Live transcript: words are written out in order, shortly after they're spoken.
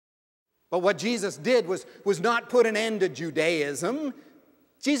But what Jesus did was not put an end to Judaism.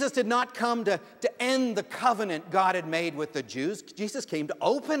 Jesus did not come to end the covenant God had made with the Jews. Jesus came to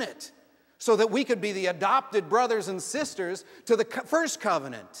open it so that we could be the adopted brothers and sisters to the first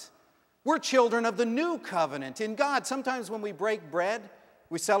covenant. We're children of the new covenant in God. Sometimes when we break bread,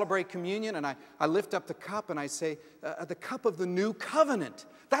 we celebrate communion, and I lift up the cup and I say, the cup of the new covenant.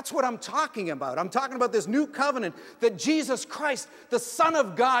 That's what I'm talking about. I'm talking about this new covenant that Jesus Christ, the Son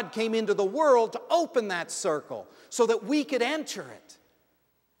of God, came into the world to open that circle so that we could enter it.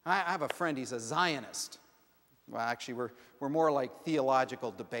 I have a friend, he's a Zionist. Well, actually, we're more like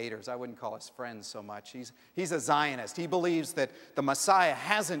theological debaters. I wouldn't call us friends so much. He's a Zionist. He believes that the Messiah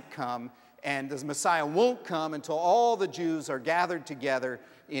hasn't come, and the Messiah won't come until all the Jews are gathered together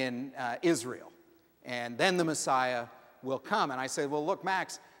in Israel. And then the Messiah will come. And I said, well, look,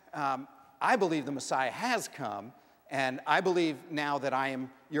 Max, I believe the Messiah has come, and I believe now that I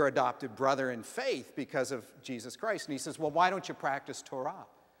am your adopted brother in faith because of Jesus Christ. And he says, well, why don't you practice Torah?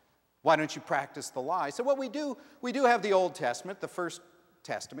 Why don't you practice the law? I said, well, we do have the Old Testament, the First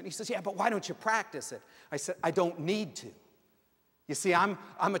Testament. He says, yeah, but why don't you practice it? I said, I don't need to. You see, I'm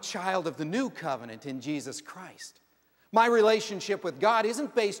a child of the new covenant in Jesus Christ. My relationship with God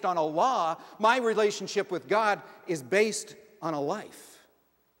isn't based on a law. My relationship with God is based on a life,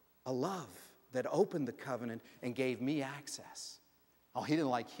 a love that opened the covenant and gave me access. Oh, he didn't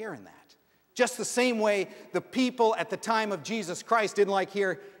like hearing that. Just the same way the people at the time of Jesus Christ didn't like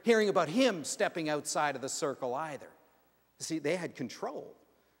hearing about him stepping outside of the circle either. See, they had control.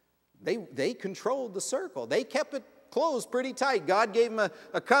 They controlled the circle. They kept it closed pretty tight. God gave them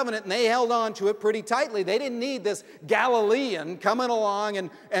a covenant, and they held on to it pretty tightly. They didn't need this Galilean coming along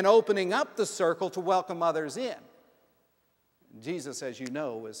and opening up the circle to welcome others in. Jesus, as you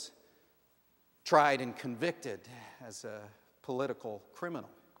know, was tried and convicted as a political criminal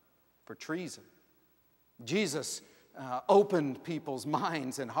for treason. Jesus opened people's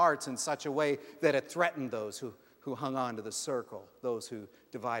minds and hearts in such a way that it threatened those who hung on to the circle, those who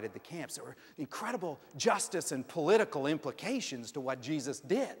divided the camps. There were incredible justice and political implications to what Jesus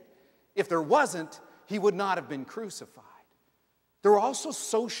did. If there wasn't, he would not have been crucified. There were also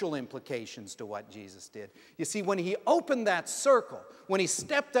social implications to what Jesus did. You see, when he opened that circle, when he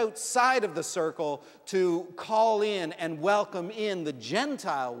stepped outside of the circle to call in and welcome in the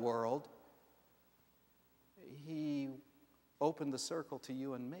Gentile world, he opened the circle to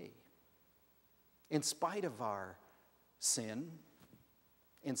you and me. In spite of our sin,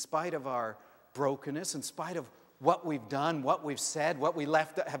 in spite of our brokenness, in spite of what we've done, what we've said, what we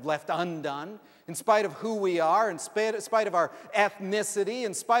have left undone, in spite of who we are, in spite of our ethnicity,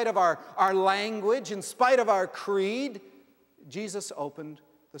 in spite of our language, in spite of our creed, Jesus opened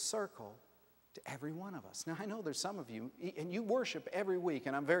the circle to every one of us. Now, I know there's some of you, and you worship every week,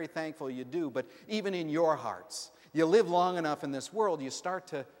 and I'm very thankful you do, but even in your hearts, you live long enough in this world, you start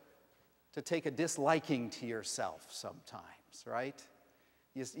to take a disliking to yourself sometimes, right?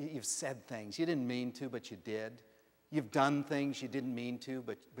 You've said things you didn't mean to, but you did. You've done things you didn't mean to,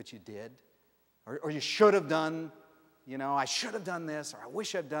 but you did. Or you should have done, I should have done this, or I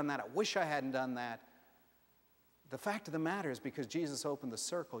wish I'd done that, I wish I hadn't done that. The fact of the matter is, because Jesus opened the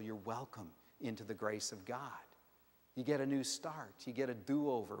circle, you're welcome into the grace of God. You get a new start. You get a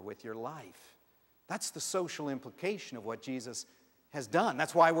do-over with your life. That's the social implication of what Jesus has done.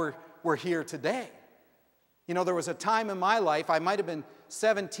 That's why we're here today. There was a time in my life, I might have been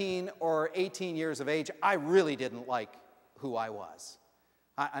 17 or 18 years of age, I really didn't like who I was.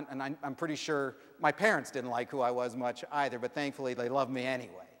 I'm pretty sure my parents didn't like who I was much either, but thankfully they loved me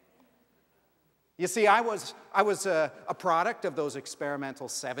anyway. You see, I was a product of those experimental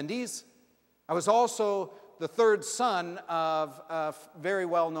 70s. I was also the third son of a very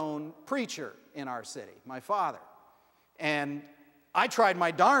well-known preacher in our city, my father. And I tried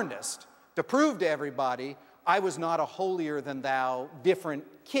my darndest to prove to everybody I was not a holier-than-thou, different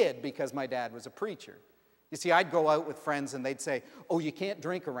kid because my dad was a preacher. You see, I'd go out with friends and they'd say, oh, you can't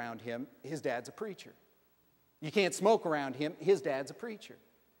drink around him, his dad's a preacher. You can't smoke around him, his dad's a preacher.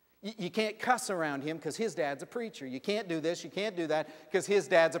 You can't cuss around him because his dad's a preacher. You can't do this, you can't do that because his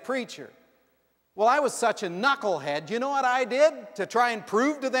dad's a preacher. Well, I was such a knucklehead. You know what I did to try and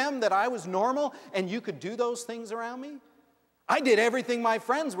prove to them that I was normal and you could do those things around me? I did everything my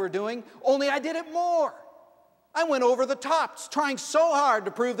friends were doing, only I did it more. I went over the top, trying so hard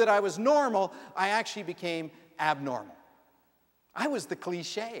to prove that I was normal, I actually became abnormal. I was the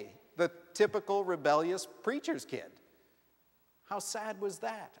cliche, the typical rebellious preacher's kid. How sad was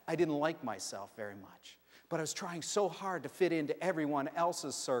that? I didn't like myself very much, but I was trying so hard to fit into everyone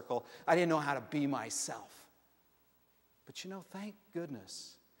else's circle, I didn't know how to be myself. But thank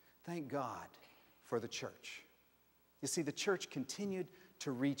goodness Thank God for the church. You see, the church continued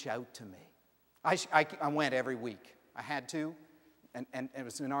to reach out to me. I went every week. I had to. And it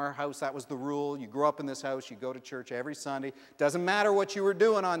was in our house, that was the rule. You grew up in this house, you go to church every Sunday. Doesn't matter what you were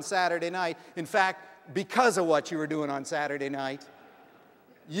doing on Saturday night. In fact, because of what you were doing on Saturday night,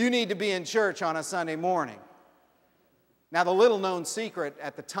 you need to be in church on a Sunday morning. Now, the little-known secret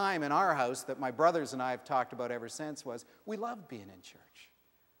at the time in our house that my brothers and I have talked about ever since was we loved being in church.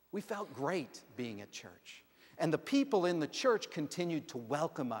 We felt great being at church. And the people in the church continued to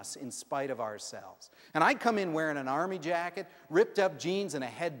welcome us in spite of ourselves. And I'd come in wearing an army jacket, ripped up jeans, and a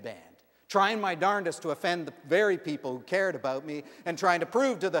headband, trying my darndest to offend the very people who cared about me and trying to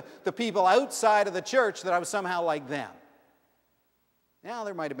prove to the people outside of the church that I was somehow like them. Now,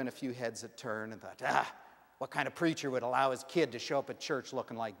 there might have been a few heads that turned and thought, what kind of preacher would allow his kid to show up at church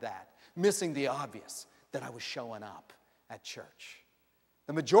looking like that? Missing the obvious, that I was showing up at church.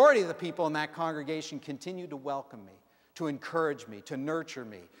 The majority of the people in that congregation continued to welcome me, to encourage me, to nurture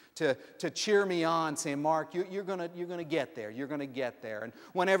me, to cheer me on, saying, Mark, you're going to get there. You're going to get there. And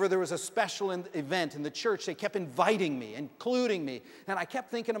whenever there was a special event in the church, they kept inviting me, including me. And I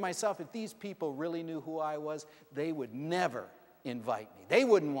kept thinking to myself, if these people really knew who I was, they would never invite me. They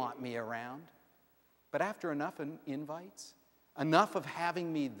wouldn't want me around. But after enough invites, enough of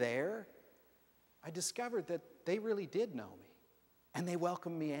having me there, I discovered that they really did know me. And they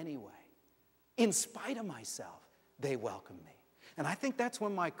welcomed me anyway. In spite of myself, they welcomed me. And I think that's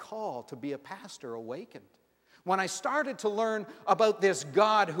when my call to be a pastor awakened. When I started to learn about this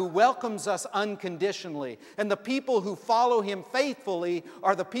God who welcomes us unconditionally, and the people who follow him faithfully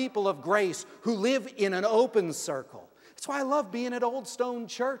are the people of grace who live in an open circle. That's why I love being at Old Stone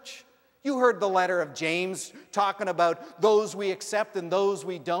Church. You heard the letter of James talking about those we accept and those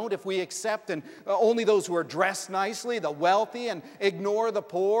we don't. If we accept and only those who are dressed nicely, the wealthy, and ignore the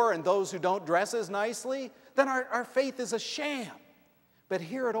poor and those who don't dress as nicely, then our faith is a sham. But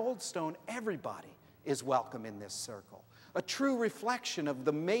here at Old Stone, everybody is welcome in this circle. A true reflection of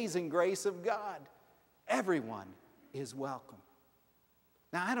the amazing grace of God. Everyone is welcome.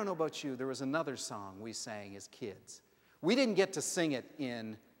 Now, I don't know about you, there was another song we sang as kids. We didn't get to sing it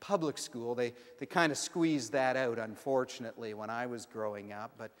in public school. They kind of squeezed that out, unfortunately, when I was growing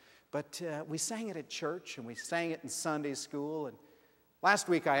up. But we sang it at church, and we sang it in Sunday school. And last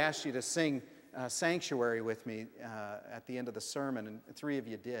week I asked you to sing Sanctuary with me at the end of the sermon, and 3 of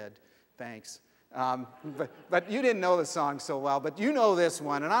you did. Thanks. But you didn't know the song so well, but you know this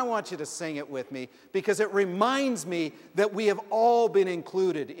one, and I want you to sing it with me because it reminds me that we have all been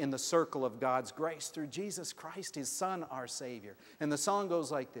included in the circle of God's grace through Jesus Christ, his Son, our Savior. And the song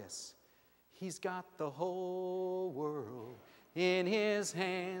goes like this. He's got the whole world in his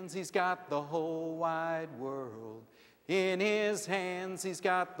hands. He's got the whole wide world in his hands. He's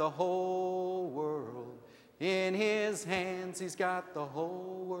got the whole world in his hands. He's got the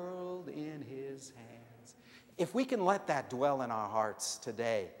whole world in his hands. If we can let that dwell in our hearts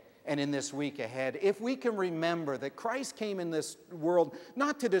today and in this week ahead, if we can remember that Christ came in this world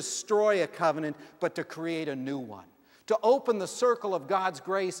not to destroy a covenant, but to create a new one, to open the circle of God's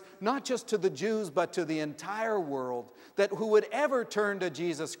grace, not just to the Jews, but to the entire world, that who would ever turn to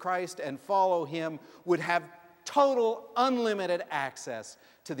Jesus Christ and follow him would have total, unlimited access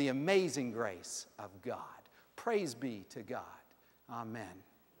to the amazing grace of God. Praise be to God. Amen.